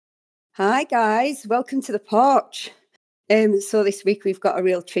Hi guys, welcome to the porch. So this week we've got a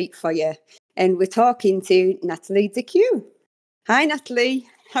real treat for you, and we're talking to Natalie DeCue. Hi Natalie,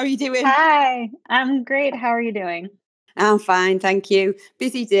 how are you doing? Hi, I'm great. How are you doing? I'm fine, thank you.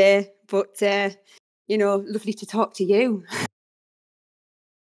 Busy day, but lovely to talk to you.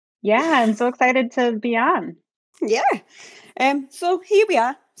 Yeah, I'm so excited to be on. Yeah. So here we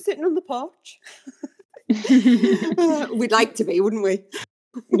are, sitting on the porch. We'd like to be, wouldn't we?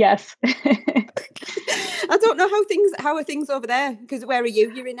 Yes. I don't know how are things over there? Because where are you?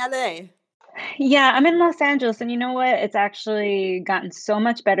 You're in LA. Yeah, I'm in Los Angeles, and you know what? It's actually gotten so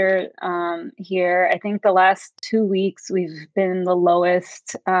much better here. I think the last 2 weeks we've been the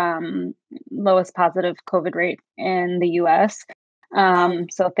lowest positive COVID rate in the U.S. Wow.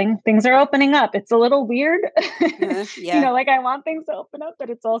 So things are opening up. It's a little weird, Yeah. like I want things to open up, but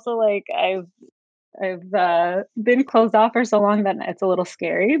it's also like I've been closed off for so long that it's a little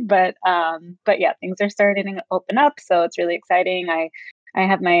scary, but yeah, things are starting to open up, so it's really exciting. I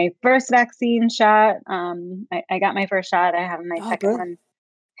have my first vaccine shot. I got my first shot. I have my Oh, second brilliant. one.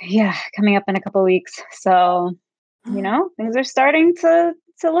 Yeah, coming up in a couple of weeks. So things are starting to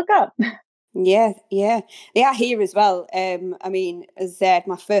look up. Yeah, yeah. They are here as well. I mean, as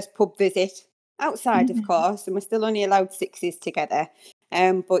my first pub visit outside, of course, and we're still only allowed sixes together.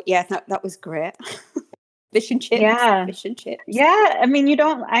 But yeah, that was great. Fish and chips, Yeah. fish and chips. Yeah, I mean, you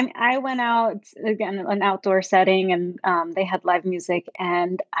don't. I went out again, an outdoor setting, and they had live music,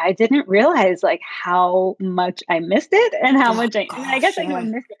 and I didn't realize like how much I missed it, and how Oh much I guess gosh, I knew I yeah,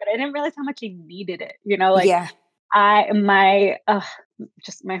 missed it, but I didn't realize how much I needed it. Like yeah.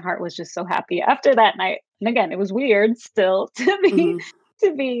 just my heart was just so happy after that night. And again, it was weird still to be Hmm.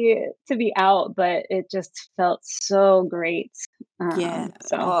 to be out, but it just felt so great. Yeah.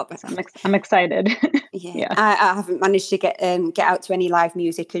 So Oh, so I'm excited. yeah. Yeah. I haven't managed to get out to any live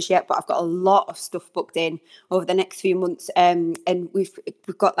music as yet, but I've got a lot of stuff booked in over the next few months. And we've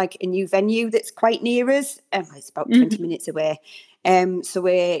got like a new venue that's quite near us. It's about 20 minutes away. So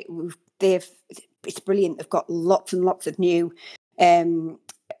it's brilliant. They've got lots and lots of new um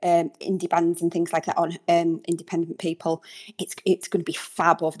indie bands and things like that on, independent people. It's going to be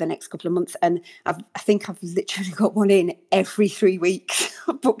fab over the next couple of months, and I think I've literally got one in every 3 weeks.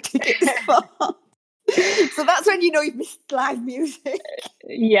 I've booked tickets for. So that's when you know you've missed live music.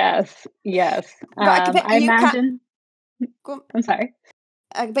 Yes, yes. But I bet I you can't. imagine. I'm sorry.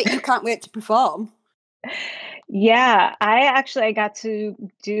 I bet you can't wait to perform. Yeah, I got to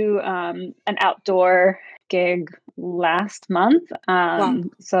do an outdoor gig last month. Wow.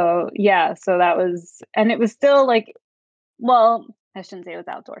 So yeah, so that was, and it was still like, well, I shouldn't say it was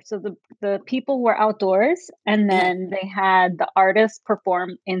outdoors. So the people were outdoors, and Yeah. then they had the artists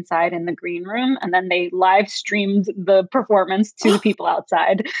perform inside in the green room, and then they live streamed the performance to the people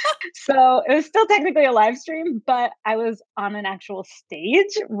outside. So it was still technically a live stream, but I was on an actual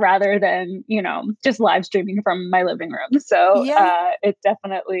stage rather than, just live streaming from my living room. So Yeah. it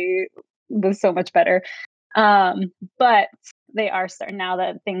definitely was so much better. But they are starting now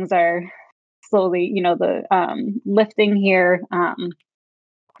that things are slowly, the lifting here,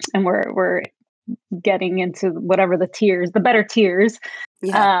 and we're getting into whatever the better tiers.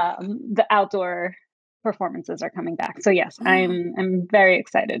 Yeah. The outdoor performances are coming back. So yes, I'm very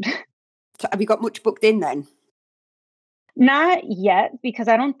excited. So have you got much booked in then? Not yet, because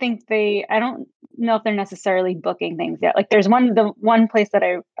I don't know if they're necessarily booking things yet. Like there's the one place that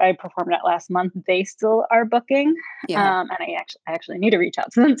I performed at last month, they still are booking. Yeah. And I actually need to reach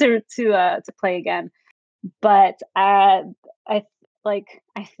out to them to play again. But I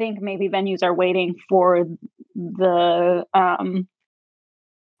think maybe venues are waiting for the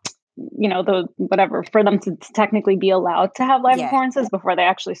the whatever, for them to technically be allowed to have live Yeah. performances before they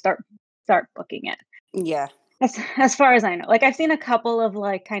actually start booking it. Yeah. As far as I know, like I've seen a couple of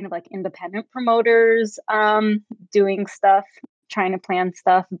like kind of like independent promoters doing stuff, trying to plan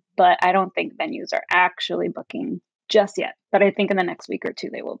stuff, but I don't think venues are actually booking just yet. But I think in the next week or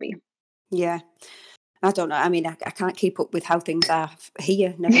two they will be. Yeah. I don't know. I mean, I can't keep up with how things are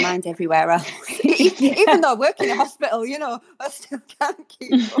here, never mind everywhere else. Even though I work in a hospital, I still can't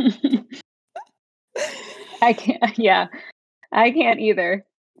keep up. I can't. Yeah, I can't either.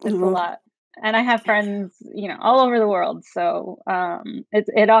 It's a Mhm. lot, and I have friends, all over the world. So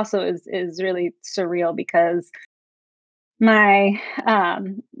it also is really surreal because my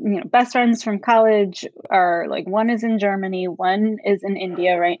best friends from college are like, one is in Germany, one is in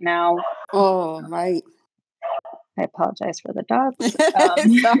India right now. Oh, right. I apologize for the dogs.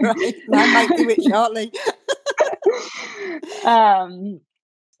 It's all right. I might do it shortly.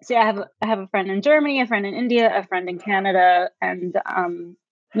 So yeah, I have a friend in Germany, a friend in India, a friend in Canada, and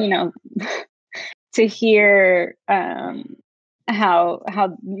you know, to hear how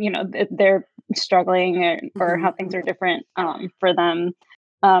they're struggling, or Mm-hmm. how things are different for them.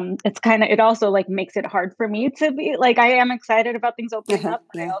 It also like makes it hard for me to be like, I am excited about things opening Uh-huh. up,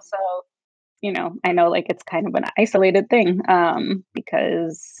 but I Yeah. also, I know like it's kind of an isolated thing,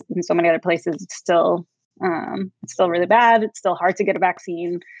 because in so many other places it's still really bad. It's still hard to get a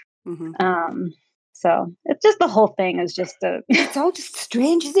vaccine. Mm-hmm. Um, so it's just, the whole thing is just a It's all just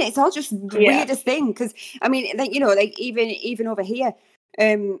strange, isn't it? It's all just the yeah. weirdest thing. Because I mean, like like even over here,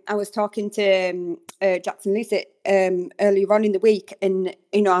 I was talking to Jackson Lucet earlier on in the week, and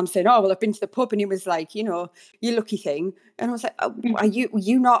I'm saying, oh well, I've been to the pub, and he was like, you lucky thing, and I was like, oh, are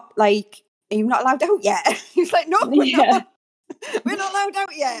you not like, are you not allowed out yet? He's like, no, we're Yeah. not. We're not allowed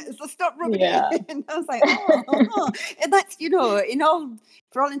out yet, so stop rubbing Yeah. it in. I was like, oh. And that's,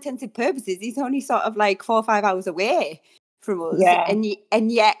 for all intensive purposes, he's only sort of like 4 or 5 hours away from us. Yeah. And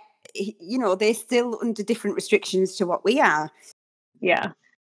yet, they're still under different restrictions to what we are. Yeah.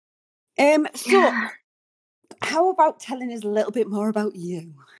 So how about telling us a little bit more about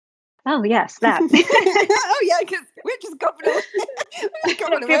you? Oh yes, that. Oh yeah, because we're just going away.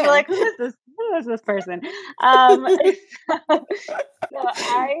 People are like, who is this? Who is this person? So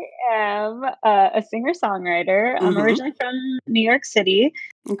I am a singer-songwriter. I'm originally from New York City,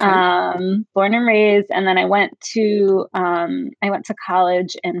 born and raised, and then I went to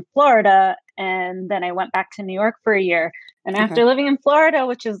college in Florida, and then I went back to New York for a year. And after living in Florida,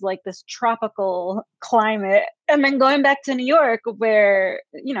 which is like this tropical climate, and then going back to New York, where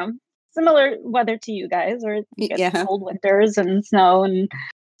similar weather to you guys, or you get cold winters and snow, and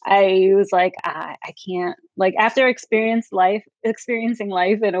I was like, I can't, like, after experiencing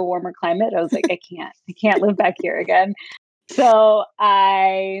life in a warmer climate, I was like, I can't live back here again. So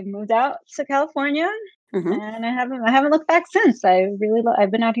I moved out to California, and I haven't looked back since. I've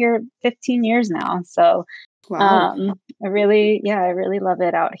been out here 15 years now. So wow. I really love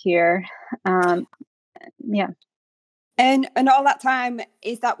it out here. Yeah. And all that time,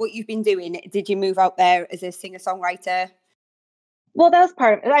 is that what you've been doing? Did you move out there as a singer-songwriter? Well, that was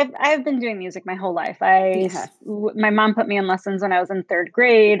part of it. I've been doing music my whole life. My mom put me in lessons when I was in 3rd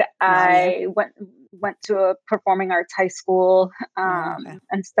grade. I went to a performing arts high school,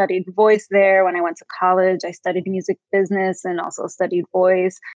 and studied voice there. When I went to college, I studied music business and also studied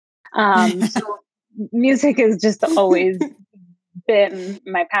voice. So music has just always been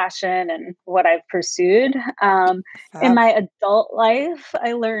my passion and what I've pursued. In my adult life,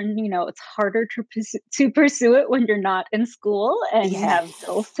 I learned, it's harder to pursue it when you're not in school and have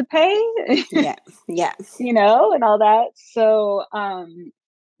bills to pay. Yeah. And all that. So,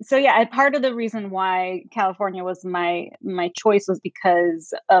 part of the reason why California was my choice was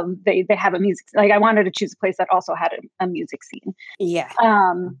because they have a music, like, I wanted to choose a place that also had a music scene. Yeah.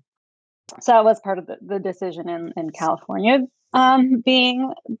 So that was part of the decision in California,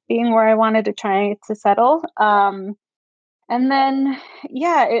 being where I wanted to try to settle. And then,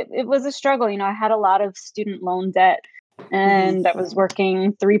 it was a struggle. I had a lot of student loan debt, and I was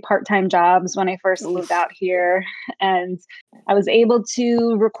working 3 part-time jobs when I first moved out here. And I was able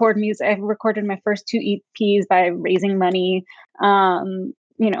to record music. I recorded my first 2 EPs by raising money, for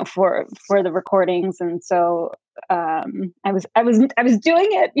the recordings. And so I was doing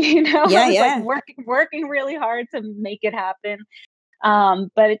it, I was like working really hard to make it happen.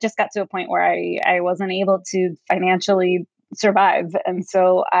 But it just got to a point where I wasn't able to financially survive. And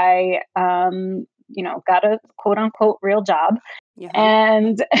so I, got a quote unquote real job.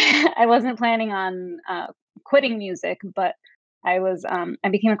 And I wasn't planning on quitting music, but I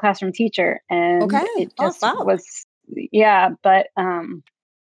became a classroom teacher, and it just was, but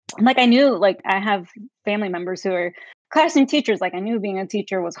like, I knew, like, I have family members who are classroom teachers. Like, I knew being a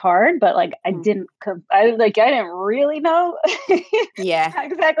teacher was hard, but like, I didn't really know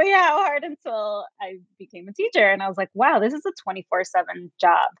exactly how hard until I became a teacher. And I was like, wow, this is a 24/7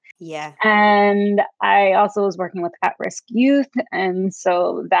 job. Yeah. And I also was working with at-risk youth. And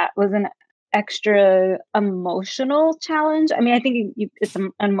so that was an extra emotional challenge. I mean, I think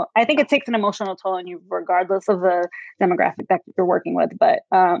I think it takes an emotional toll on you regardless of the demographic that you're working with. But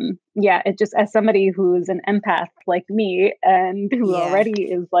it just, as somebody who's an empath like me, and who already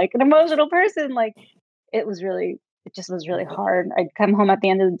is like an emotional person, like, it just was really hard. I'd come home at the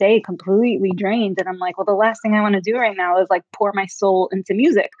end of the day completely drained, and I'm like, well, the last thing I want to do right now is like pour my soul into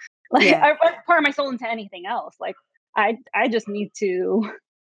music. Like, I pour my soul into anything else. Like, I just need to,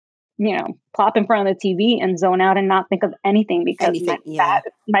 plop in front of the TV and zone out and not think of anything, because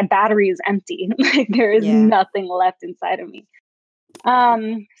my battery is empty. Like, there is nothing left inside of me.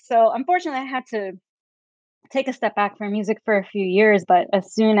 So unfortunately, I had to take a step back from music for a few years, but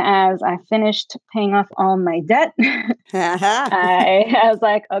as soon as I finished paying off all my debt, I was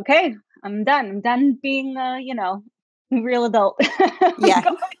like, okay, I'm done. I'm done being a real adult. Yeah.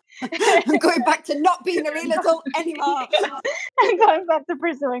 I'm going back to not being a real adult anymore. I'm going back to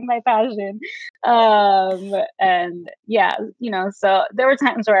pursuing my passion. And yeah, so there were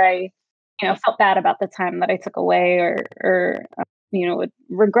times where I, felt bad about the time that I took away or would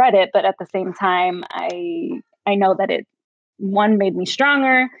regret it. But at the same time, I know that it, one, made me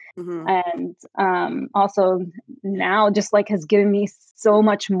stronger. And also now just like has given me so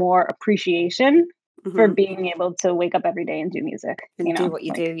much more appreciation for being able to wake up every day and do music and do what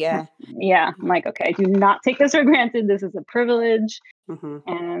you do. Yeah. I'm like, okay, I do not take this for granted. This is a privilege.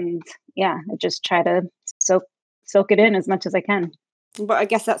 And I just try to soak it in as much as I can. But I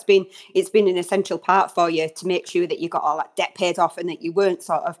guess it's been an essential part for you to make sure that you got all that debt paid off and that you weren't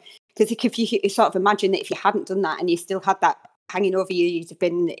sort of, because if you sort of imagine that if you hadn't done that and you still had that hanging over you, you'd have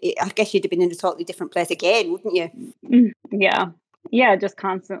been in a totally different place again, wouldn't you? Yeah, just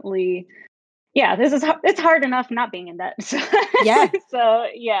constantly. Yeah, it's hard enough not being in debt. So, so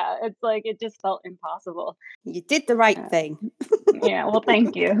it's like it just felt impossible. You did the right thing. Yeah, well,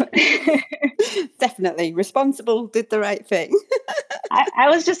 thank you. Definitely responsible. Did the right thing. I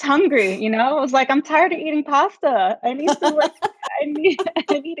was just hungry, I was like, I'm tired of eating pasta. I need to I need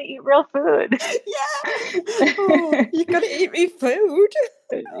to eat real food. Yeah, you got to eat real food.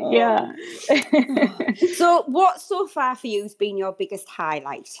 Yeah. So, what so far for you has been your biggest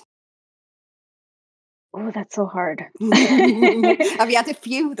highlight? Oh, that's so hard. Have you had a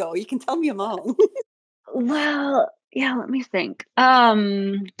few though? You can tell me them all. Well, yeah, let me think.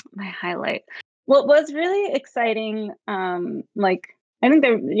 My highlight. What was really exciting, I think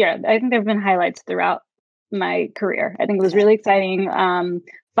there've been highlights throughout my career. I think it was really exciting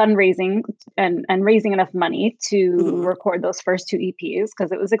fundraising and raising enough money to record those first 2 EPs,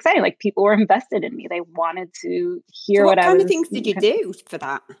 because it was exciting. Like, people were invested in me. They wanted to hear what kind of things did you do for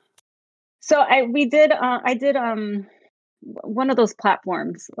that? So I did one of those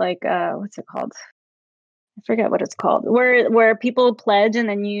platforms, like what's it called? I forget what it's called. Where people pledge and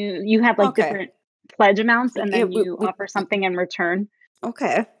then you have like different pledge amounts and then you offer something in return.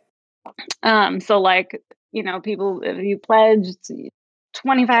 Okay. So like, people, if you pledged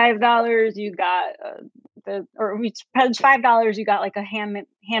 $25, you got or we pledged $5, you got like a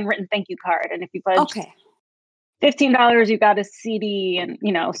handwritten thank you card, and if you pledged $15, you got a CD, and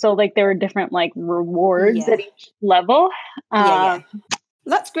so like there were different like rewards at each level.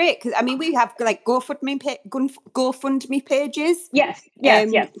 That's great, because I mean we have like GoFundMe pages. Yes.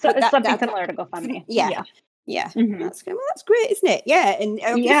 So it's something similar to GoFundMe. Yeah. That's great, isn't it? Yeah, and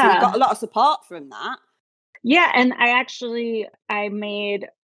obviously you got a lot of support from that. Yeah, and I made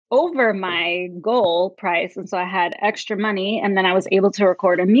over my goal price, and so I had extra money, and then I was able to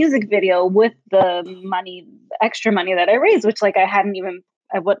record a music video with the extra money that I raised, which like I didn't even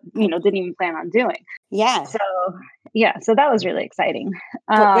plan on doing. So that was really exciting.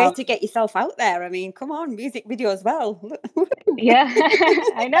 But way to get yourself out there. I mean, come on, music video as well. Yeah,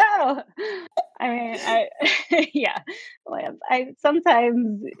 I know. I mean, I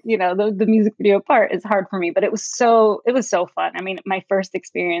sometimes, the music video part is hard for me, but it was so fun. I mean, my first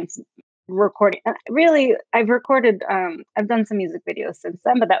experience recording, really, I've recorded, I've done some music videos since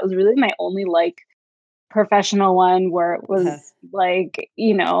then, but that was really my only like professional one where it was like,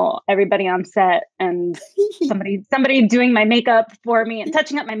 everybody on set and somebody doing my makeup for me and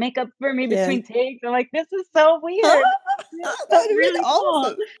touching up my makeup for me between takes. I'm like, this is so weird. That's really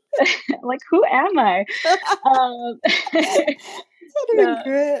awesome. Like, who am I?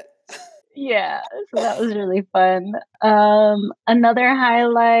 Great. Yeah, so that was really fun. Another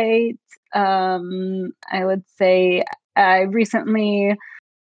highlight, I would say I recently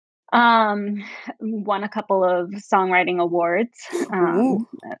won a couple of songwriting awards. So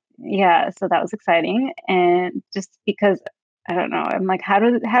that was exciting. And just because, I don't know, I'm like, how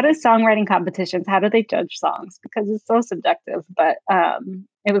do songwriting competitions, how do they judge songs? Because it's so subjective, but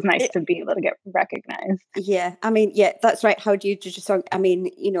it was nice to be able to get recognized. Yeah, I mean, that's right. How do you judge a song? I mean,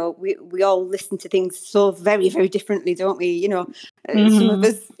 we all listen to things so very, very differently, don't we? Some of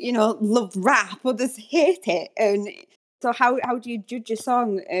us, love rap, others hate it. And so how do you judge a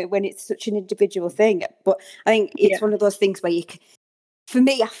song when it's such an individual thing? But I think it's one of those things where for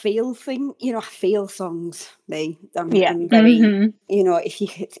me, I feel I feel songs. I'm very,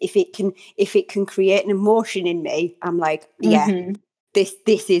 if it can create an emotion in me, I'm like, this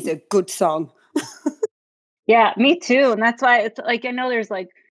is a good song. Yeah, me too. And that's why it's like, I know there's like,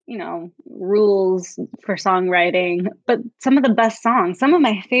 rules for songwriting, but some of the best songs, some of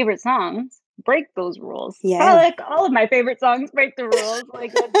my favorite songs break those rules. Yeah. Like all of my favorite songs break the rules.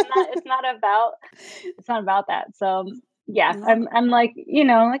 Like it's not about that. So yeah, I'm like,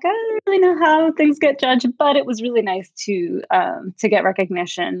 like I don't really know how things get judged, but it was really nice to get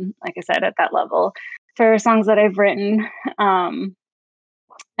recognition, like I said, at that level for songs that I've written.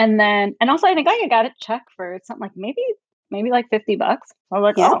 And also I think I got a check for something like maybe like $50. I was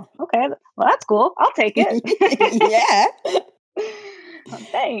like, Yeah. oh, okay, well that's cool. I'll take it. Yeah. Oh,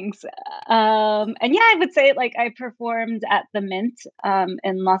 thanks. And yeah, I would say like I performed at the Mint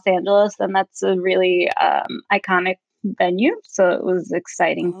in Los Angeles, and that's a really iconic venue. So it was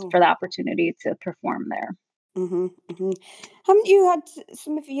exciting for the opportunity to perform there. Mm-hmm, mm-hmm. Haven't you had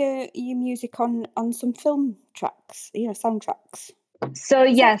some of your music on some film tracks, soundtracks? So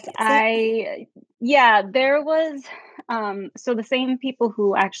Is yes, it? there was so the same people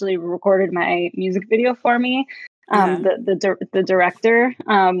who actually recorded my music video for me, the director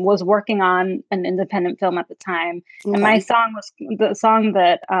was working on an independent film at the time, and my song was the song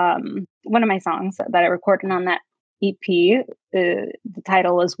that one of my songs that I recorded on that EP. The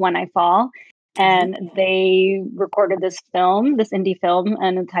title was "When I Fall." And they recorded this indie film,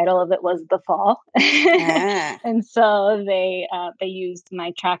 and the title of it was "The Fall." And so they used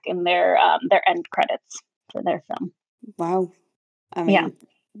my track in their end credits for their film. Wow, I mean,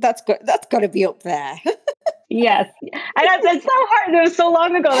 that's got to be up there. Yes, and it's so hard. It was so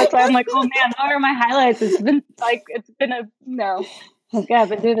long ago. That's why I'm like, oh man, how are my highlights? I've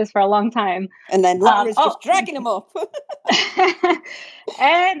been doing this for a long time. And then Laura's just dragging them up.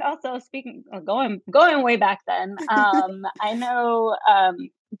 And also speaking, going way back then, I know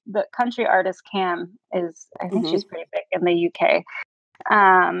the country artist Cam is, I think she's pretty big in the UK.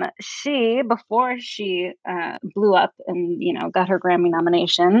 Before she blew up and got her Grammy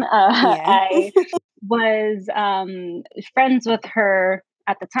nomination, I was friends with her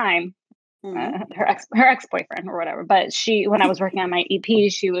at the time. Her ex-boyfriend or whatever, but when I was working on my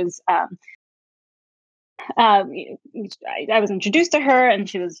EP, she was I was introduced to her, and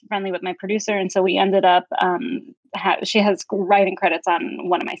she was friendly with my producer, and so we ended up she has writing credits on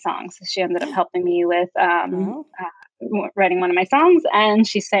one of my songs. She ended up helping me with writing one of my songs, and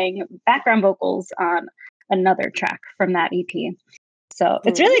she sang background vocals on another track from that EP. So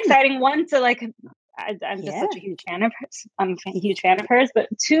it's really exciting, one, to like, I'm just such a huge fan of hers. I'm a huge fan of hers, but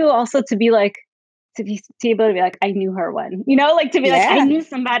two, also to be like, to be able to be like, I knew her one, like to be like, I knew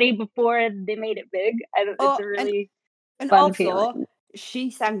somebody before they made it big. It's a really fun also, feeling. She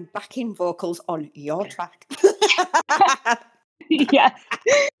sang backing vocals on your track. Yes.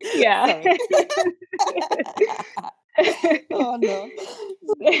 Yeah. Oh no.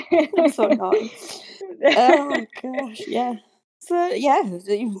 That's so nice. Oh gosh, yeah. So yeah,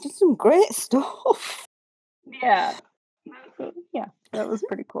 you've done some great stuff. Yeah. Yeah, that was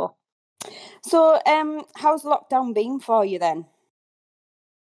pretty cool. So how's lockdown been for you then?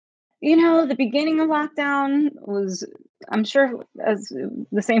 The beginning of lockdown was, I'm sure, as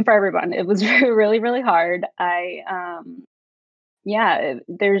the same for everyone. It was really, really hard.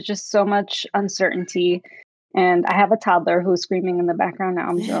 There's just so much uncertainty. And I have a toddler who's screaming in the background now.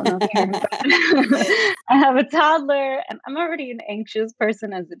 I don't know if you hear that. I have a toddler, and I'm already an anxious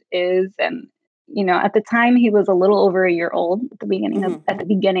person as it is. And at the time, he was a little over a year old at the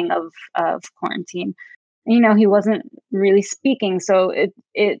beginning of quarantine. He wasn't really speaking, so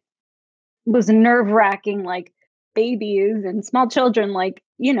it was nerve-wracking. Like, babies and small children, like,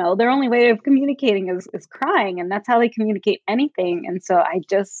 their only way of communicating is crying, and that's how they communicate anything. And so I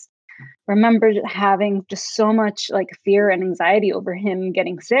just remember having just so much like fear and anxiety over him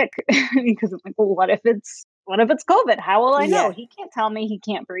getting sick, because I'm like, well, what if it's COVID? How will I know? He can't tell me he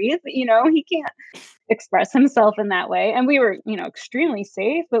can't breathe. He can't express himself in that way. And we were, extremely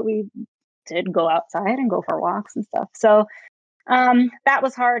safe, but we did go outside and go for walks and stuff. So that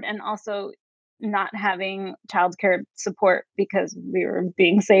was hard. And also not having childcare support because we were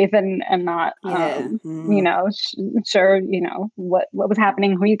being safe and not, sure, what was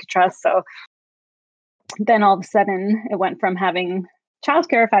happening, who you could trust. So then all of a sudden it went from having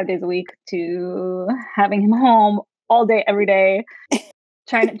childcare 5 days a week to having him home all day, every day,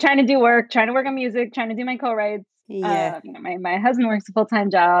 trying to do work, trying to work on music, trying to do my co-writes. My husband works a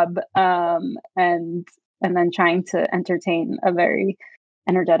full-time job, and then trying to entertain a very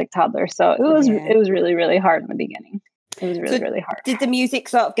energetic toddler. So it was really, really hard in the beginning. It was really, really hard. Did the music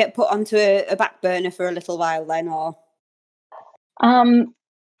sort of get put onto a back burner for a little while then, or?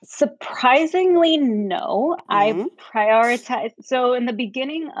 Surprisingly, no. I prioritized. So in the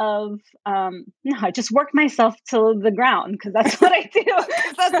beginning of, no, I just worked myself to the ground, because that's what I do.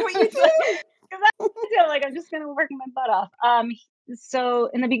 That's what you do. Because I do. Like, I'm just gonna work my butt off. So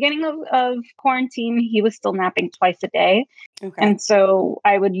in the beginning of quarantine, he was still napping twice a day. Okay. And so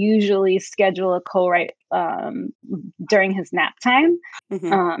I would usually schedule a co-write during his nap time,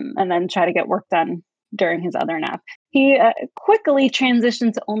 and then try to get work done during his other nap. He quickly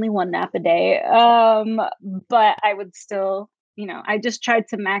transitioned to only one nap a day, but I would still, I just tried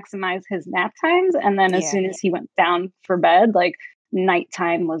to maximize his nap times. And then as soon as he went down for bed, like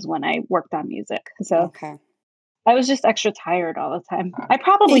nighttime was when I worked on music. So I was just extra tired all the time. I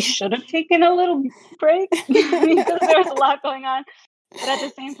probably should have taken a little break because there was a lot going on. But at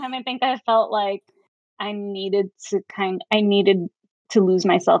the same time, I think I felt like I needed to lose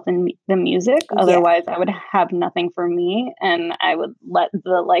myself in the music. Otherwise, I would have nothing for me, and I would let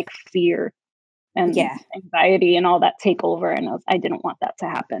the fear and anxiety and all that take over. And I didn't want that to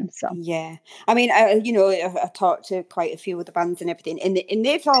happen. So I mean, I talked to quite a few of the bands and everything, and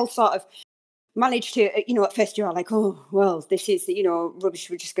they've all sort of managed to, at first you're like, oh, well, this is, rubbish.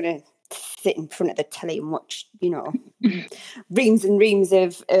 We're just going to sit in front of the telly and watch, reams and reams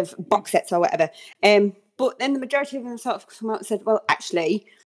of box sets or whatever. But then the majority of them sort of come out and said, well, actually,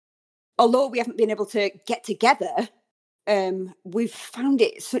 although we haven't been able to get together, we've found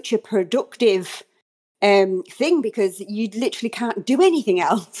it such a productive thing, because you literally can't do anything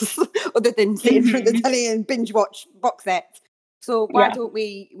else other than sit in front of the telly and binge watch box sets. So why don't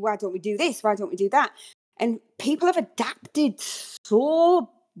we do this? Why don't we do that? And people have adapted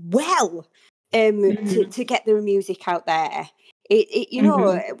so well to get their music out there.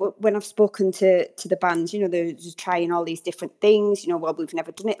 When I've spoken to the bands, they're just trying all these different things. Well, we've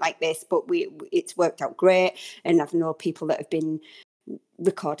never done it like this, but it's worked out great. And I've known people that have been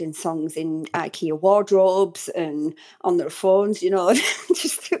recording songs in IKEA wardrobes and on their phones,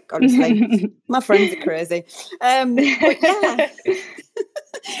 just honestly, my friends are crazy. But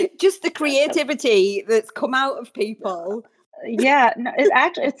just the creativity that's come out of people.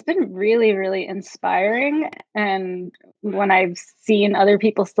 It's been really, really inspiring. And when I've seen other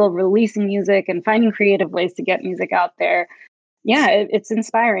people still releasing music and finding creative ways to get music out there, it's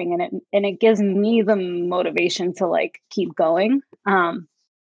inspiring, and it gives me the motivation to keep going.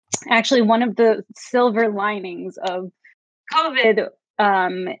 Actually, one of the silver linings of COVID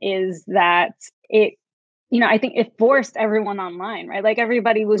is that it, I think it forced everyone online, right? Like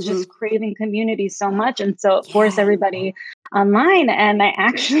everybody was just craving community so much. And so it forced everybody online. And I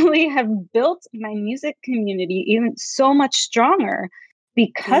actually have built my music community even so much stronger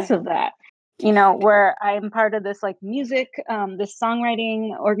because of that. Where I'm part of this music, this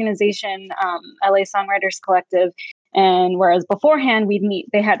songwriting organization, LA Songwriters Collective. And whereas beforehand we'd meet,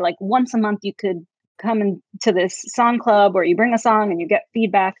 they had once a month you could come into this song club where you bring a song and you get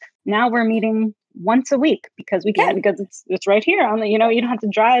feedback. Now we're meeting once a week because we can, because it's right here on the, you don't have to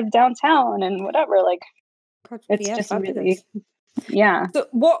drive downtown and whatever. It's just fabulous. Really, So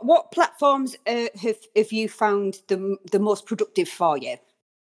what platforms have you found the most productive for you?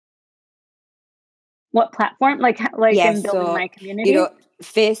 What platform? In building my community?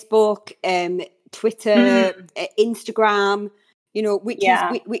 Facebook, Twitter, Instagram.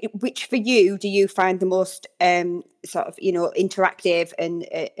 Which for you do you find the most sort of interactive and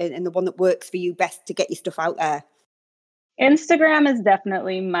the one that works for you best to get your stuff out there? Instagram is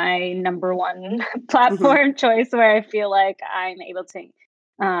definitely my number one platform choice, where I feel like I'm able to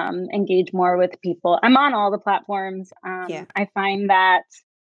engage more with people. I'm on all the platforms. I find that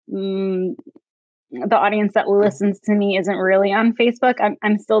the audience that listens to me isn't really on Facebook.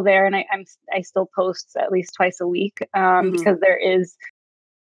 I'm still there, and I still post at least twice a week because there is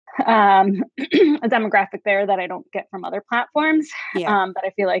a demographic there that I don't get from other platforms. But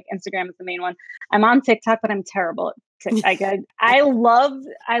I feel like Instagram is the main one. I'm on TikTok, but I'm terrible at TikTok. I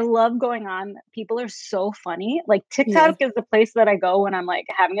love going on. People are so funny. TikTok is the place that I go when I'm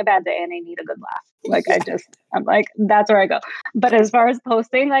having a bad day and I need a good laugh. I'm that's where I go. But as far as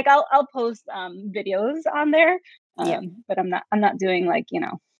posting, I'll post videos on there. But I'm not doing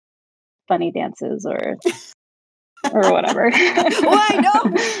funny dances or whatever. Why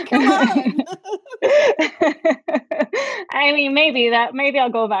not? Come on. I mean, maybe I'll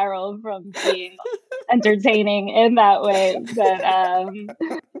go viral from being entertaining in that way. But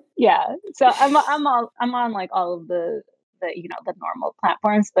so I'm on all of the normal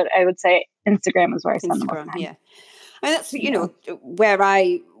platforms, but I would say Instagram is where I spend the most time. Yeah. And that's where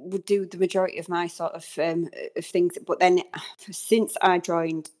I would do the majority of my sort of things. But then since I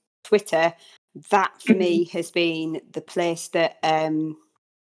joined Twitter, that for me has been the place that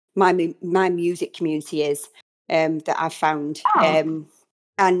my music community is, that I've found.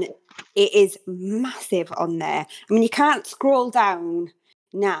 And it is massive on there. I mean, you can't scroll down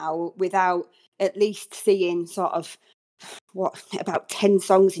now without at least seeing sort of about 10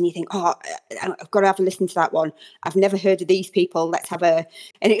 songs, and you think, oh, I've got to have a listen to that one. I've never heard of these people. Let's have a...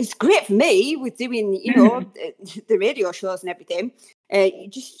 And it was great for me with doing, the radio shows and everything.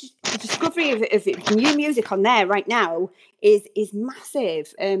 Just the discovery of new music on there right now is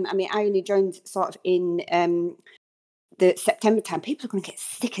massive. I mean, I only joined sort of in the September time. People are going to get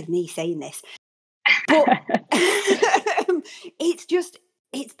sick of me saying this. But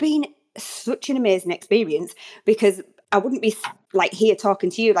it's been such an amazing experience, because I wouldn't be like here talking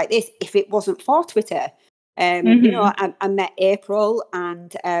to you like this if it wasn't for Twitter. I met April,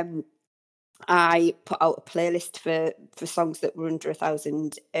 and I put out a playlist for songs that were under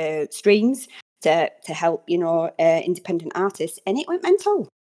 1,000 streams to help, independent artists, and it went mental.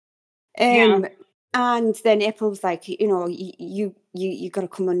 And then April was like, you got to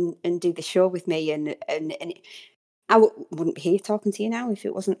come on and do the show with me, and I wouldn't be here talking to you now if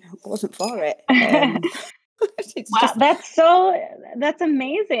it wasn't for it. Wow, that's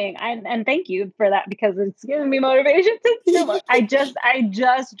amazing. And thank you for that, because it's given me motivation to still. I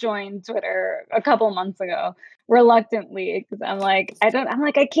just joined Twitter a couple months ago, reluctantly, because I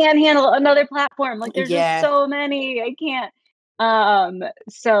can't handle another platform. Like, there's just so many. I can't.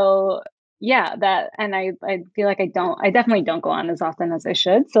 So yeah, that, and I feel like I definitely don't go on as often as I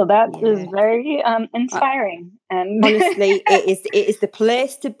should. So that is very inspiring. And honestly, it is the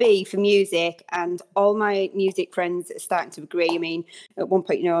place to be for music, and all my music friends are starting to agree. I mean, at one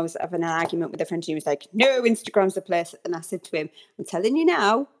point, I was having an argument with a friend. She was like, "No, Instagram's the place," and I said to him, "I'm telling you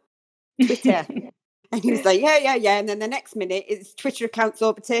now, Twitter." And he was like, "Yeah." And then the next minute, his Twitter account's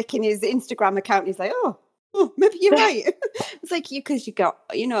overtaking his Instagram account. And he's like, "Oh, maybe you're right." It's like because you got,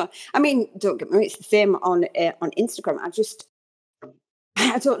 I mean, don't get me wrong, it's the same on Instagram.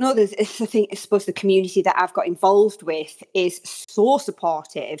 I don't know. I suppose the community that I've got involved with is so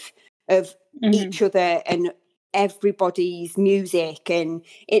supportive of each other and everybody's music, and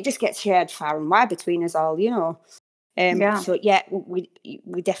it just gets shared far and wide between us all, So yeah, we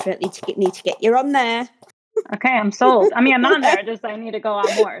definitely need to get you on there. Okay, I'm sold. I mean, I'm on there. Just I need to go on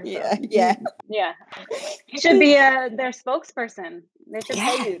more. So. Yeah. You should be their spokesperson. They should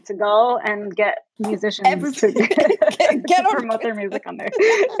pay you to go and get musicians to get promote their music on there.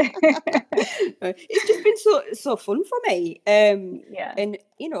 It's just been so fun for me. And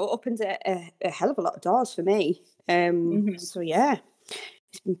opened a hell of a lot of doors for me. So yeah,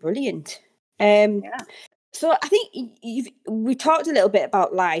 it's been brilliant. So I think we talked a little bit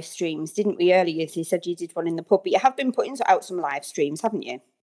about live streams, didn't we, earlier? You said you did one in the pub, but you have been putting out some live streams, haven't you?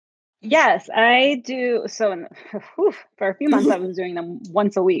 Yes, I do. So for a few months, I was doing them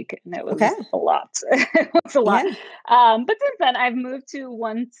once a week, and it was a lot. It was a lot. But since then, I've moved to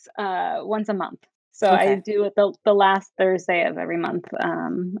once a month. So I do it the last Thursday of every month.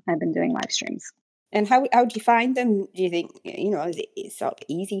 I've been doing live streams. And how do you find them? Do you think, is it sort of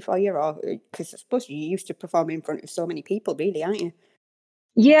easy for you? Or because I suppose you're used to performing in front of so many people, really, aren't you?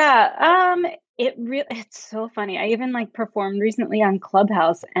 Yeah, it's so funny. I even performed recently on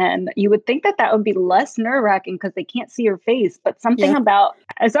Clubhouse, and you would think that would be less nerve-wracking because they can't see your face, but something about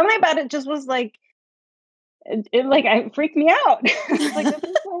it just was it freaked me out. It's like, this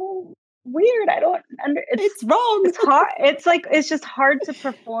is so weird. I don't it's wrong. It's hard. It's just hard to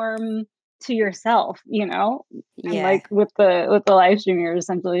perform to yourself, and with the live stream, you're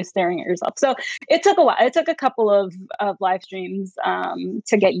essentially staring at yourself. So it took a while. It took a couple of live streams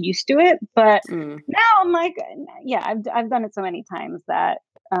to get used to it, but now I'm I've done it so many times that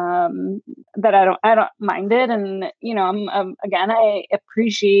that I don't mind it, and I'm again, I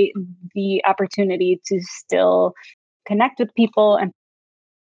appreciate the opportunity to still connect with people and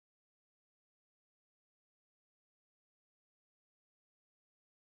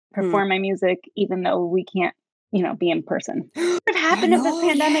perform my music, even though we can't, be in person. What happened if this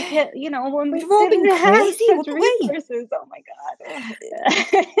pandemic hit, when we didn't have such resources? Oh my God.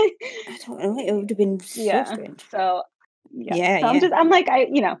 I don't know. It would have been so strange. So I'm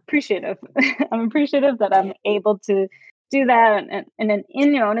appreciative. I'm appreciative that I'm able to do that. And then,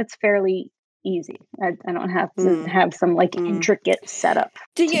 and it's fairly easy. I don't have to have some intricate setup.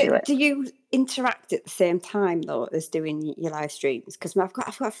 Do you interact at the same time though as doing your live streams? Because I've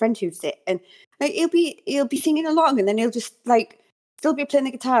got a friend who's it, and he'll be singing along, and then he'll just still be playing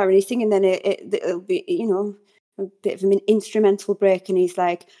the guitar, and he's singing. Then it'll be a bit of an instrumental break, and he's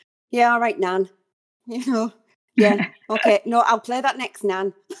like, "Yeah, all right, Nan, yeah, okay, no, I'll play that next,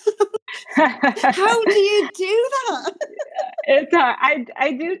 Nan." How do you do that? It's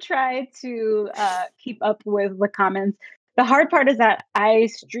I do try to keep up with the comments. The hard part is that I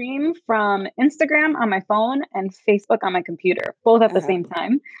stream from Instagram on my phone and Facebook on my computer, both at the same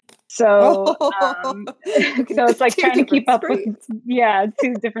time. So, Oh, so it's like two trying to keep different up with, screens.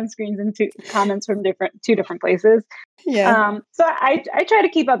 two different screens and two comments from two different places. Yeah. So I try to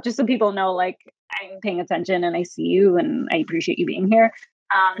keep up just so people know, like, I'm paying attention and I see you and I appreciate you being here.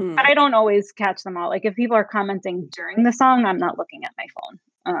 But I don't always catch them all. Like if people are commenting during the song, I'm not looking at my phone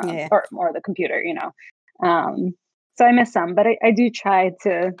or the computer, so I miss some, but I do try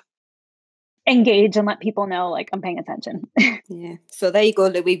to engage and let people know, like, I'm paying attention. Yeah. So there you go,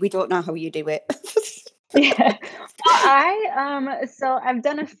 Louis. We don't know how you do it. Yeah. Well, so I've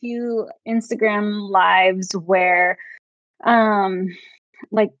done a few Instagram lives where,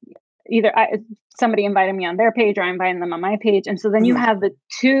 like either somebody invited me on their page or I invited them on my page. And so then you have the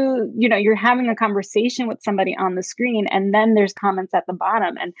two, you're having a conversation with somebody on the screen and then there's comments at the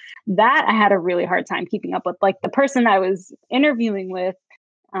bottom. And that I had a really hard time keeping up with. Like the person I was interviewing with,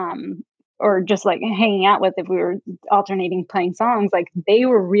 or just like hanging out with, if we were alternating playing songs, like they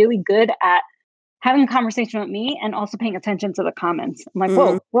were really good at having a conversation with me and also paying attention to the comments. I'm like,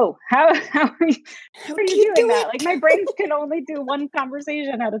 whoa, how are you doing that? Like my brain can only do one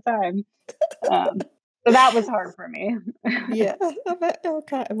conversation at a time. So that was hard for me. Yeah, I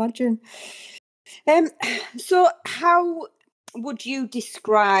can't imagine. So how would you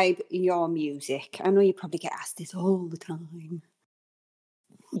describe your music? I know you probably get asked this all the time.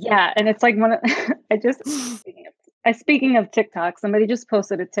 Yeah, and it's like speaking of TikTok, somebody just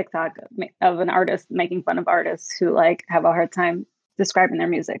posted a TikTok of an artist making fun of artists who like have a hard time describing their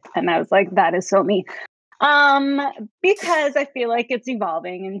music, and I was like, that is so me. Because I feel like it's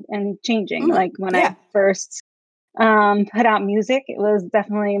evolving and changing. Like when I first put out music, it was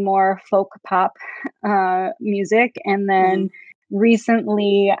definitely more folk pop music, and then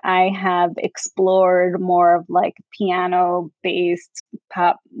recently I have explored more of like piano based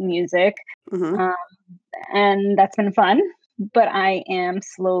pop music. And that's been fun, but I am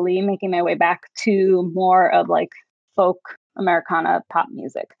slowly making my way back to more of like folk Americana pop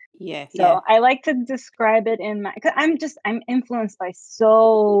music. So I like to describe it because I'm influenced by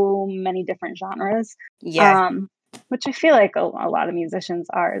so many different genres. Which I feel like a lot of musicians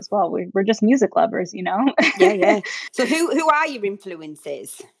are as well. We're just music lovers, Yeah. So who are your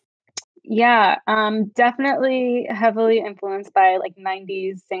influences? Yeah, definitely heavily influenced by like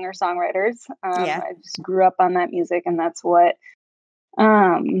 90s singer-songwriters. I just grew up on that music, and that's what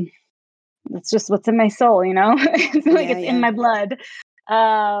it's just what's in my soul, It's like it's in my blood.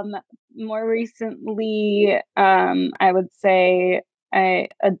 More recently, I would say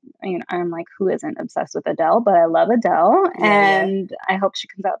I'm like, who isn't obsessed with Adele? But I love Adele, and I hope she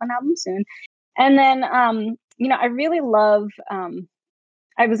comes out with an album soon. And then, I really love.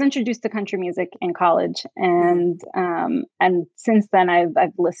 I was introduced to country music in college, and since then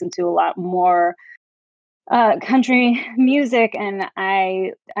I've listened to a lot more country music, and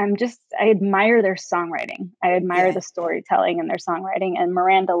I admire their songwriting. I admire the storytelling in their songwriting. And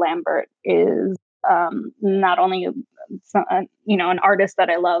Miranda Lambert is not only an artist that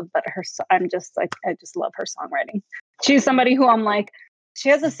I love, but I just love her songwriting. She's somebody who I'm like, she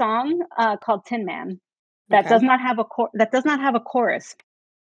has a song called Tin Man that does not have a chorus.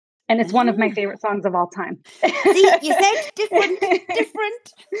 And it's one of my favorite songs of all time. See, you said different. I'm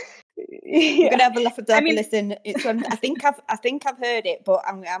gonna have a listen. It's one. I think I've heard it, but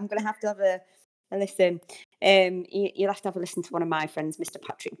I'm gonna have to have a listen. You'll have to have a listen to one of my friends, Mr.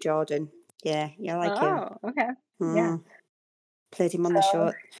 Patrick Jordan. Yeah, I like him. Oh, okay. Yeah. Played him on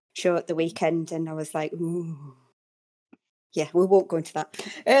the show at the weekend, and I was like, ooh. Yeah, we won't go into that.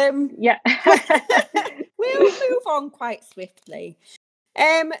 Yeah. We'll move on quite swiftly.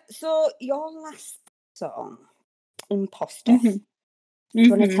 So your last song, Imposter. Do you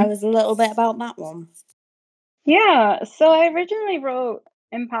want to tell us a little bit about that one? Yeah. So I originally wrote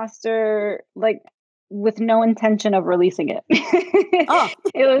Imposter like with no intention of releasing it. It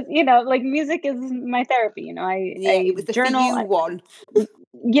was, like music is my therapy. It was the journal. For you one.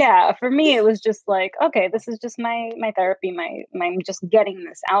 Yeah, for me it was just like, okay, this is just my therapy. I'm just getting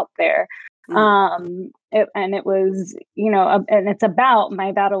this out there. It was, and it's about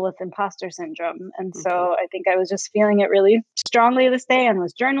my battle with imposter syndrome. And so I think I was just feeling it really strongly this day and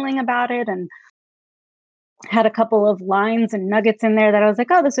was journaling about it, and had a couple of lines and nuggets in there that I was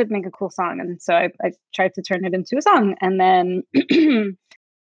like, oh, this would make a cool song. And so I tried to turn it into a song. And then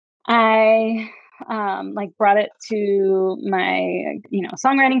I brought it to my,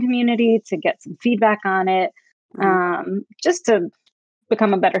 songwriting community to get some feedback on it, just to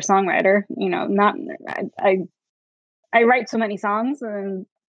become a better songwriter. I write so many songs, and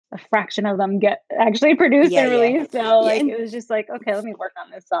a fraction of them get actually produced and released. So like, and it was just like, okay, let me work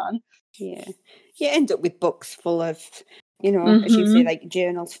on this song. yeah, you end up with books full of, you know, as you say, like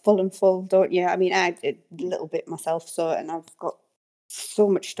journals full, don't you? I mean, I did a little bit myself, so, and I've got so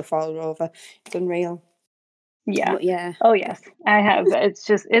much stuff all over. It's unreal. Yeah. But yeah. Oh yes, I have. It's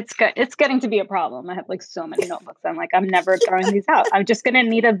just it's getting to be a problem. I have like so many notebooks. I'm like, I'm never throwing these out. I'm just gonna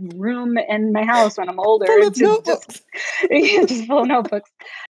need a room in my house when I'm older Full of to notebooks. just full of notebooks.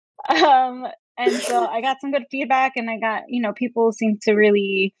 And so I got some good feedback, and I got, you know, people seem to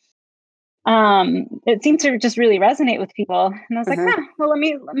really it seemed to just really resonate with people. And I was like, well,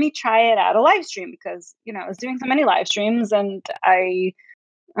 let me try it out a live stream, because, you know, I was doing so many live streams, and I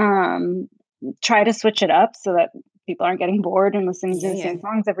try to switch it up so that people aren't getting bored and listening to the same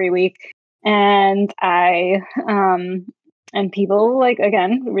songs every week. And and people, like,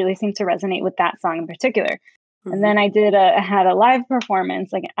 again, really seem to resonate with that song in particular. And then I had a live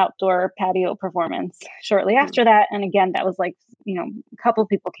performance, like an outdoor patio performance shortly after that. And again, that was like, you know, a couple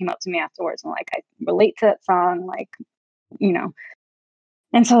people came up to me afterwards and like, I relate to that song, like, you know.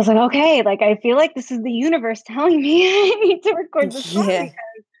 And so I was like, okay, like, I feel like this is the universe telling me I need to record this song, because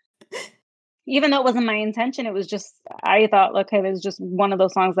even though it wasn't my intention, it was just, I thought, okay, this is just one of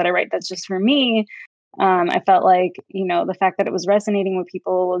those songs that I write that's just for me. I felt like, you know, the fact that it was resonating with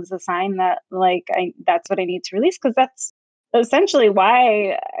people was a sign that, like, that's what I need to release, because that's essentially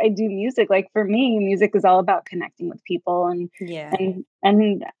why I do music. Like, for me, music is all about connecting with people and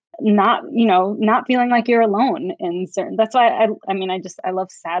not, you know, not feeling like you're alone in certain. That's why I mean, I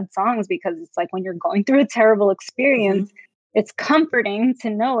love sad songs, because it's like when you're going through a terrible experience, it's comforting to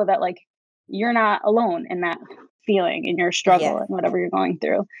know that, like, you're not alone in that feeling, in your struggle and whatever you're going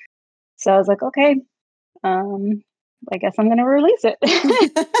through. So I was like, okay, I guess I'm going to release it.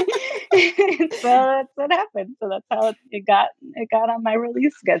 So that's what happened. So that's how it got on my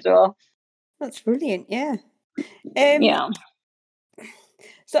release schedule. That's brilliant. Yeah. Yeah.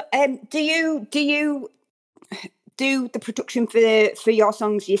 So, do you do the production for your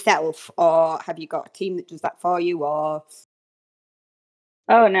songs yourself, or have you got a team that does that for you? Or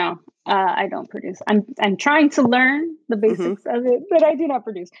oh no, I don't produce. I'm trying to learn the basics of it, but I do not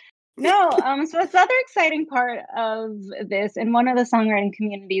produce. No, so that's the other exciting part of this. In one of the songwriting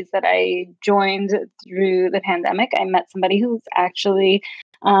communities that I joined through the pandemic, I met somebody who's actually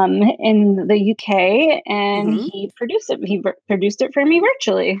in the UK, and he produced it. He produced it for me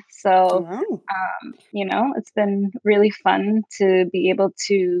virtually. So, you know, it's been really fun to be able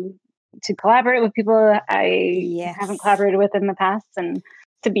to collaborate with people I haven't collaborated with in the past, and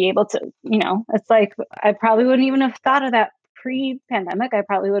to be able to, you know, it's like, I probably wouldn't even have thought of that pre-pandemic. I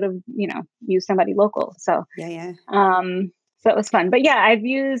probably would have, you know, used somebody local. So so it was fun. But yeah, I've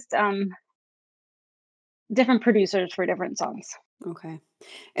used different producers for different songs. Okay.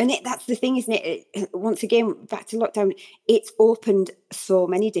 And that's the thing, isn't it? Once again, back to lockdown, it's opened so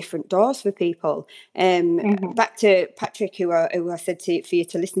many different doors for people. Back to Patrick, who I said for you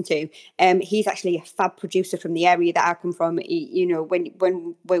to listen to. He's actually a fab producer from the area that I come from. You know,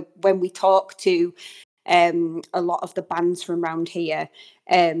 when we talk to a lot of the bands from around here,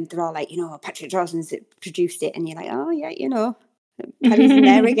 they're all like, you know, Patrick Dawson's produced it, and you're like, oh yeah, you know, Paddy's in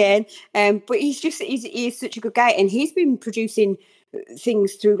there again. But he's such a good guy, and he's been producing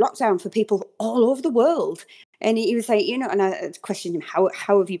things through lockdown for people all over the world. And he was like, you know, and I questioned him,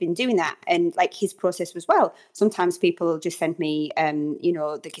 how have you been doing that? And like, his process was, well, sometimes people just send me you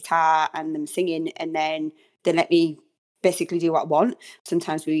know, the guitar and them singing, and then they let me basically do what I want.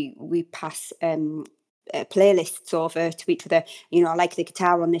 Sometimes we pass playlists over to each other. You know, I like the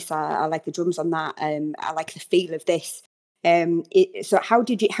guitar on this, I like the drums on that, I like the feel of this. So how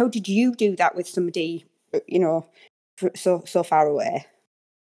did you do that with somebody, you know, so far away?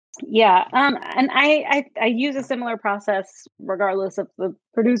 Yeah, and I use a similar process regardless of the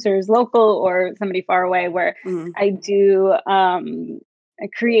producers, local or somebody far away, where I do I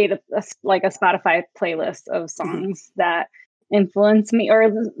create a Spotify playlist of songs that influence me,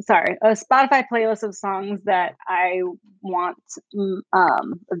 or sorry, a Spotify playlist of songs that I want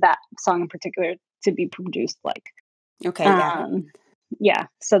that song in particular to be produced like. Okay, yeah.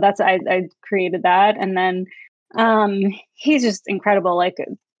 So that's I created that, and then he's just incredible. Like,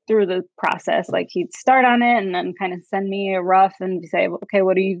 through the process, like, he'd start on it and then kind of send me a rough and say, okay,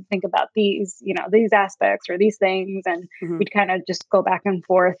 what do you think about these, you know, these aspects or these things, and we'd kind of just go back and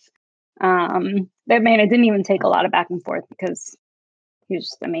forth. It didn't even take a lot of back and forth, because he was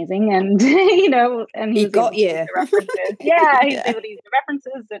just amazing, and you know, and he was got able to use the references. Yeah, he was able to use the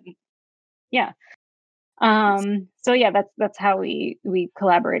references, and yeah. So yeah, that's how we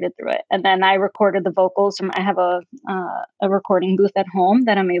collaborated through it. And then I recorded the vocals from. I have a recording booth at home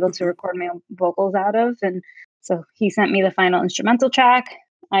that I'm able to record my own vocals out of, and so he sent me the final instrumental track.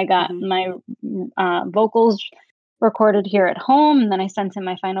 I got my vocals recorded here at home, and then I sent him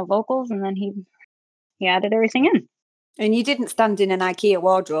my final vocals, and then he added everything in. And you didn't stand in an IKEA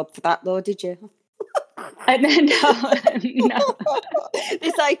wardrobe for that, though, did you? No.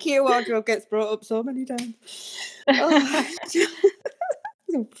 This IKEA wardrobe gets brought up so many times. Oh,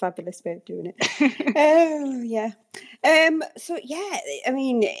 a fabulous way of doing it. Oh, yeah. So, yeah, I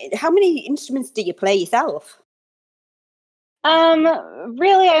mean, how many instruments do you play yourself?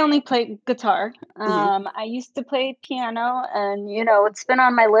 Really, I only play guitar. I used to play piano, and it's been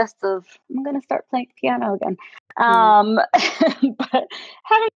on my list of I'm going to start playing piano again. But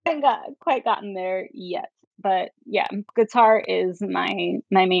haven't quite gotten there yet. But yeah, guitar is my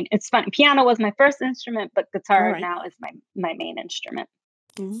main. It's fun. Piano was my first instrument, but guitar now is my main instrument.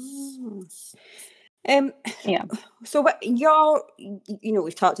 Yeah. So what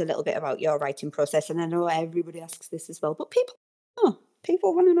we've talked a little bit about your writing process, and I know everybody asks this as well, but people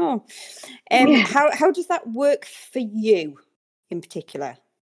want to know. How does that work for you in particular?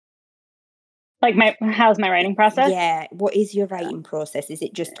 Like how's my writing process? Yeah. What is your writing process? Is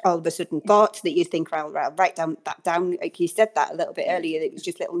it just all of a sudden thoughts that you think, well, write down? Like you said that a little bit earlier, it was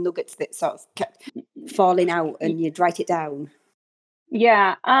just little nuggets that sort of kept falling out and you'd write it down.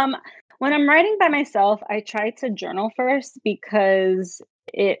 Yeah. When I'm writing by myself, I try to journal first because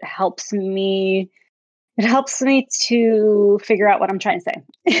it helps me to figure out what I'm trying to say.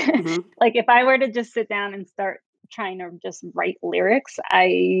 Like if I were to just sit down and start trying to just write lyrics,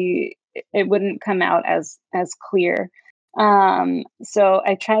 it wouldn't come out as clear. So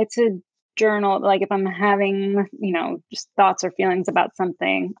I try to journal, like if I'm having, just thoughts or feelings about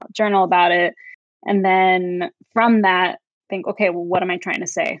something, I'll journal about it. And then from that, think, okay, well, what am I trying to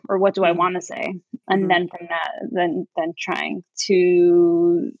say? Or what do I want to say? And then from that, then trying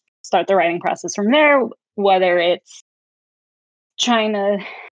to start the writing process from there, whether it's trying to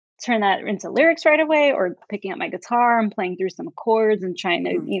turn that into lyrics right away or picking up my guitar and playing through some chords and trying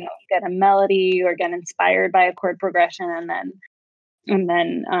to, get a melody or get inspired by a chord progression and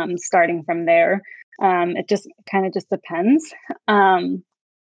then starting from there. It just kind of just depends. I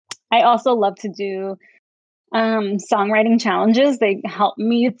also love to do songwriting challenges. They help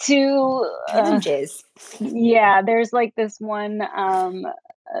me to challenges. Yeah, there's like this one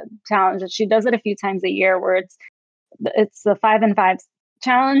challenge that she does it a few times a year where it's the 5 and 5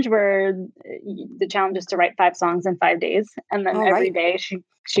 challenge, where the challenge is to write 5 songs in 5 days, and then every day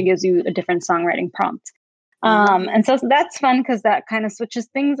she gives you a different songwriting prompt. And so that's fun because that kind of switches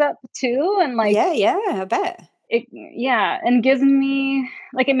things up too, and like I bet it and gives me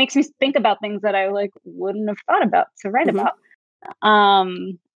like, it makes me think about things that I like wouldn't have thought about to write about.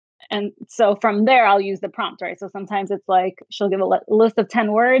 And so from there, I'll use the prompt, right? So sometimes it's like she'll give a list of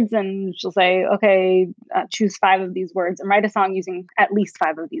 10 words and she'll say, okay, choose 5 of these words and write a song using at least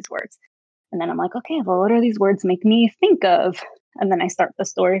 5 of these words. And then I'm like, okay, well, what are these words make me think of? And then I start the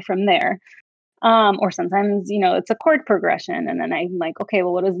story from there. Or sometimes, it's a chord progression. And then I'm like, okay,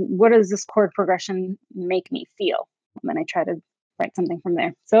 well, what does this chord progression make me feel? And then I try to write something from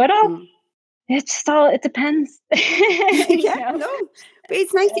there. So it depends. But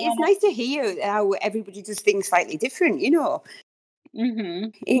it's nice. It's nice to hear how everybody does things slightly different. And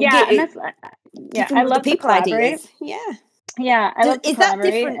that's I love the people ideas. Yeah. I love. Is that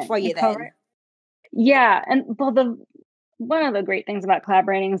different for you then? Yeah, and well, one of the great things about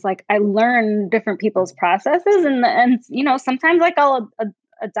collaborating is like I learn different people's processes, and sometimes like I'll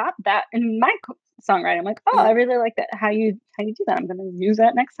adopt that in my songwriting. I'm like, I really like that how you do that. I'm going to use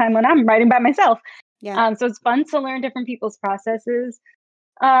that next time when I'm writing by myself. Yeah. So it's fun to learn different people's processes.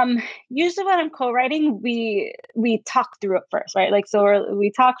 Usually when I'm co-writing, we talk through it first, right? Like, so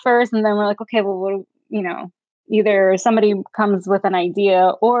we talk first and then we're like, okay, well, either somebody comes with an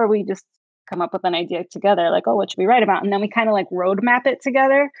idea or we just come up with an idea together. Like, what should we write about? And then we kind of like roadmap it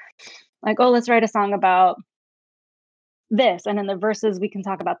together. Like, let's write a song about this. And in the verses, we can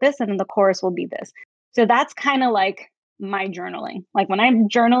talk about this. And then the chorus will be this. So that's kind of like my journaling. Like when I'm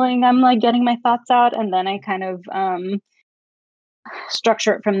journaling, I'm like getting my thoughts out and then I kind of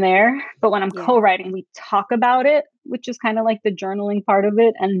structure it from there. But when I'm co-writing, we talk about it, which is kind of like the journaling part of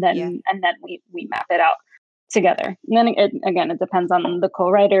it. And then we map it out together. And then it depends on the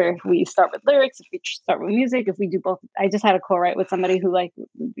co-writer. If we start with lyrics, if we start with music, if we do both. I just had a co-write with somebody who like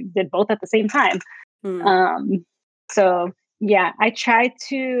did both at the same time. So yeah, I try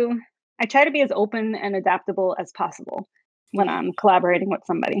to be as open and adaptable as possible when I'm collaborating with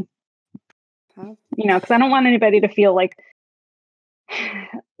somebody. You know, because I don't want anybody to feel like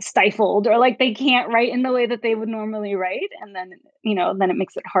stifled or like they can't write in the way that they would normally write, and then, you know, then it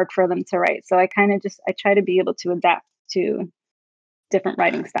makes it hard for them to write. So I kind of I try to be able to adapt to different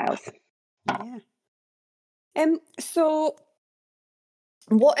writing styles. Yeah. So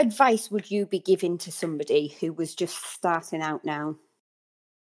what advice would you be giving to somebody who was just starting out now?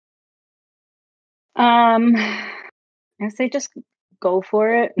 I say just go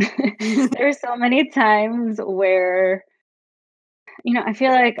for it. There's so many times where, you know, I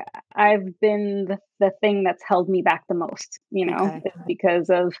feel like I've been the thing that's held me back the most, you know, Okay. because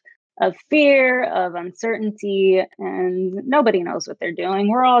of fear, of uncertainty, and nobody knows what they're doing.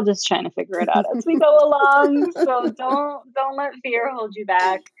 We're all just trying to figure it out as we go along. So don't let fear hold you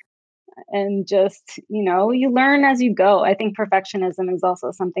back. And just, you know, you learn as you go. I think perfectionism is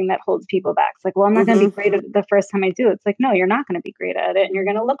also something that holds people back. It's like, well, I'm not going to be great at it the first time I do it. It's like, no, you're not going to be great at it. And you're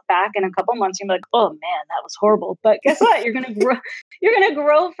going to look back in a couple months and be like, oh man, that was horrible. But guess what? You're going to grow. You're going to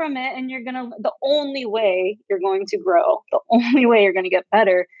grow from it. And the only way you're going to grow, the only way you're going to get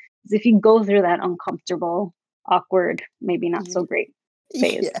better is if you go through that uncomfortable, awkward, maybe not so great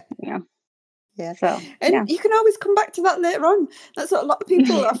phase, you know? Yeah. So, and you can always come back to that later on. That's what a lot of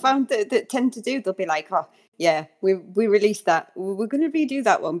people I found that tend to do. They'll be like, oh, yeah, we released that. We're going to redo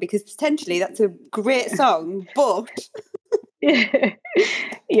that one because potentially that's a great song, but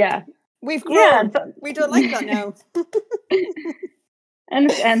yeah, we've grown. We don't like that now. And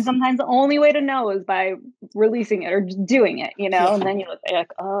sometimes the only way to know is by releasing it or just doing it, you know. And then you look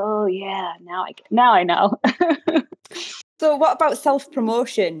like, oh yeah, now I know. So what about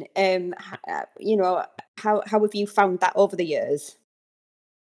self-promotion? You know, how have you found that over the years?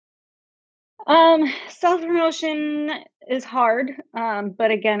 Self-promotion is hard. But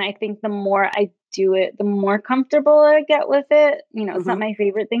again, I think the more I do it, the more comfortable I get with it. You know, it's not my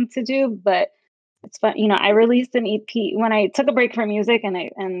favorite thing to do, but it's fun. You know, I released an EP when I took a break from music,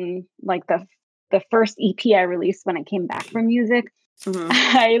 and like the first EP I released when I came back from music,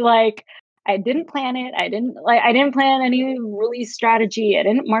 I didn't plan it. I didn't plan any release strategy. I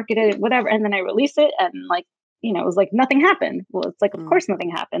didn't market it, whatever. And then I released it, and like, you know, it was like nothing happened. Well, it's like, of course nothing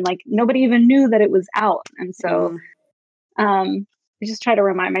happened. Like nobody even knew that it was out. And so I just try to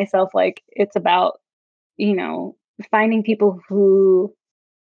remind myself, like, it's about, you know, finding people who,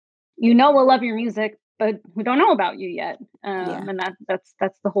 you know, will love your music, but who don't know about you yet. And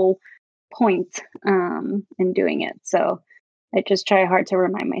that's the whole point in doing it. So I just try hard to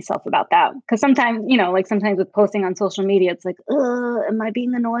remind myself about that. Because sometimes, you know, like sometimes with posting on social media, it's like, am I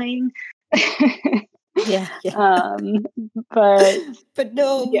being annoying? Yeah. But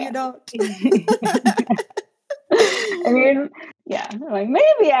no, you're not. I mean, yeah, like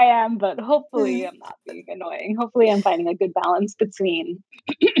maybe I am, but hopefully I'm not being annoying. Hopefully I'm finding a good balance between,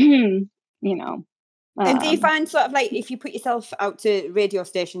 you know. And do you find sort of like if you put yourself out to radio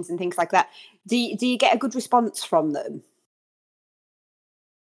stations and things like that, do you get a good response from them?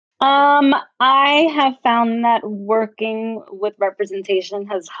 I have found that working with representation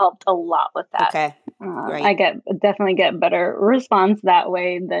has helped a lot with that. Okay. Great. I definitely get better response that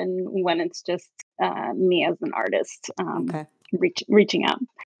way than when it's just me as an artist reaching out.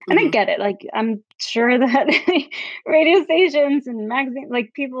 And I get it. Like, I'm sure that radio stations and magazines,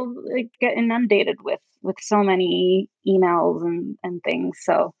 like people like get inundated with so many emails and things.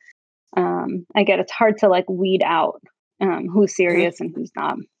 So I get it's hard to like weed out who's serious and who's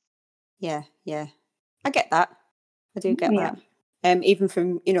not. Yeah. I get that. I do get that. Even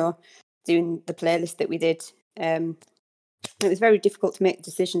from, you know, doing the playlist that we did, it was very difficult to make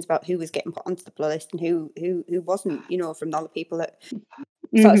decisions about who was getting put onto the playlist and who wasn't, you know, from all the people that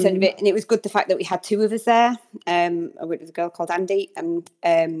sort of said of it. And it was good the fact that we had two of us there. I went with a girl called Andy, and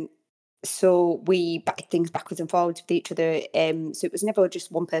so we backed things backwards and forwards with each other. So it was never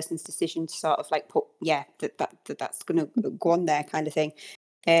just one person's decision to sort of like put, that's going to go on there kind of thing.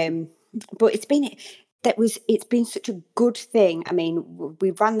 But it's been such a good thing. I mean,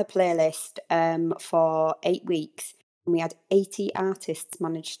 we ran the playlist for 8 weeks, and we had 80 artists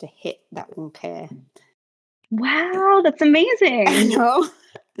manage to hit that 1K. Wow, that's amazing. No.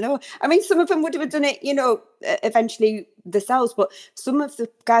 I mean, some of them would have done it, you know, eventually themselves, but some of the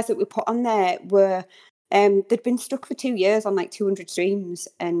guys that we put on there were they'd been stuck for 2 years on like 200 streams,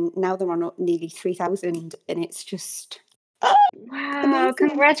 and now they're on nearly 3,000, and it's just wow, amazing.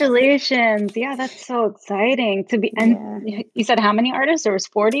 Congratulations. Yeah, that's so exciting to be. And you said how many artists? There was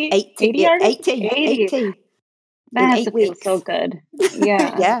 40? 80 artists? 80. That has to feel so good.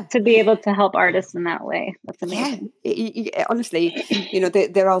 Yeah. To be able to help artists in that way. That's amazing. Honestly, you know,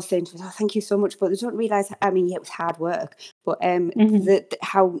 they're all saying to us, oh, thank you so much, but they don't realise, I mean, it was hard work, but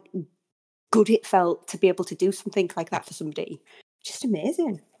how good it felt to be able to do something like that for somebody. Just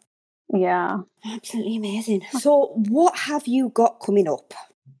amazing. Yeah. Absolutely amazing. So what have you got coming up?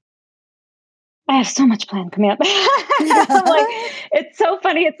 I have so much planned coming up. I'm like, it's so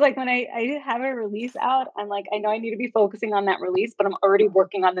funny. It's like when I have a release out, I'm like, I know I need to be focusing on that release, but I'm already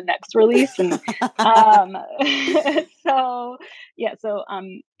working on the next release. And so yeah, so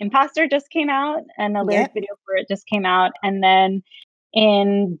Imposter just came out and a lyric video for it just came out. And then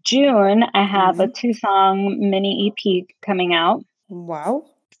in June, I have a 2-song mini EP coming out. Wow.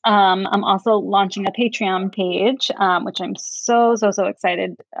 I'm also launching a Patreon page, which I'm so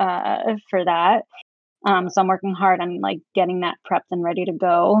excited for that. So I'm working hard on like getting that prepped and ready to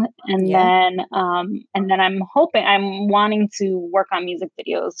go. And then I'm wanting to work on music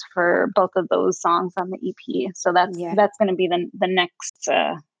videos for both of those songs on the EP. So that's going to be the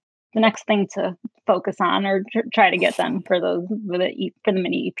next thing to focus on or try to get done for the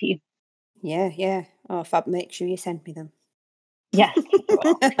mini EP. Yeah. Oh, fab! Make sure you send me them. Yes,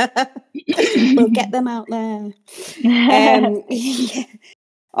 we'll get them out there. Yeah.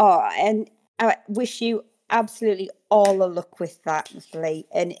 Oh, and I wish you absolutely all the luck with that, Natalie.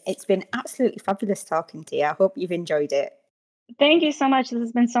 And it's been absolutely fabulous talking to you. I hope you've enjoyed it. Thank you so much. This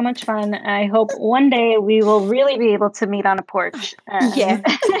has been so much fun. I hope one day we will really be able to meet on a porch and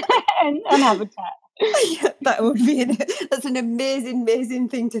have a chat. Yeah, that would be that's an amazing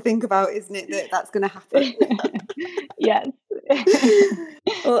thing to think about, isn't it? That's going to happen. Yes.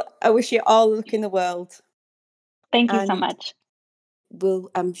 Well, I wish you all luck in the world. Thank you so much.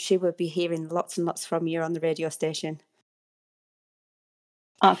 I'm sure we'll be hearing lots and lots from you on the radio station.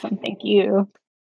 Awesome. Thank you.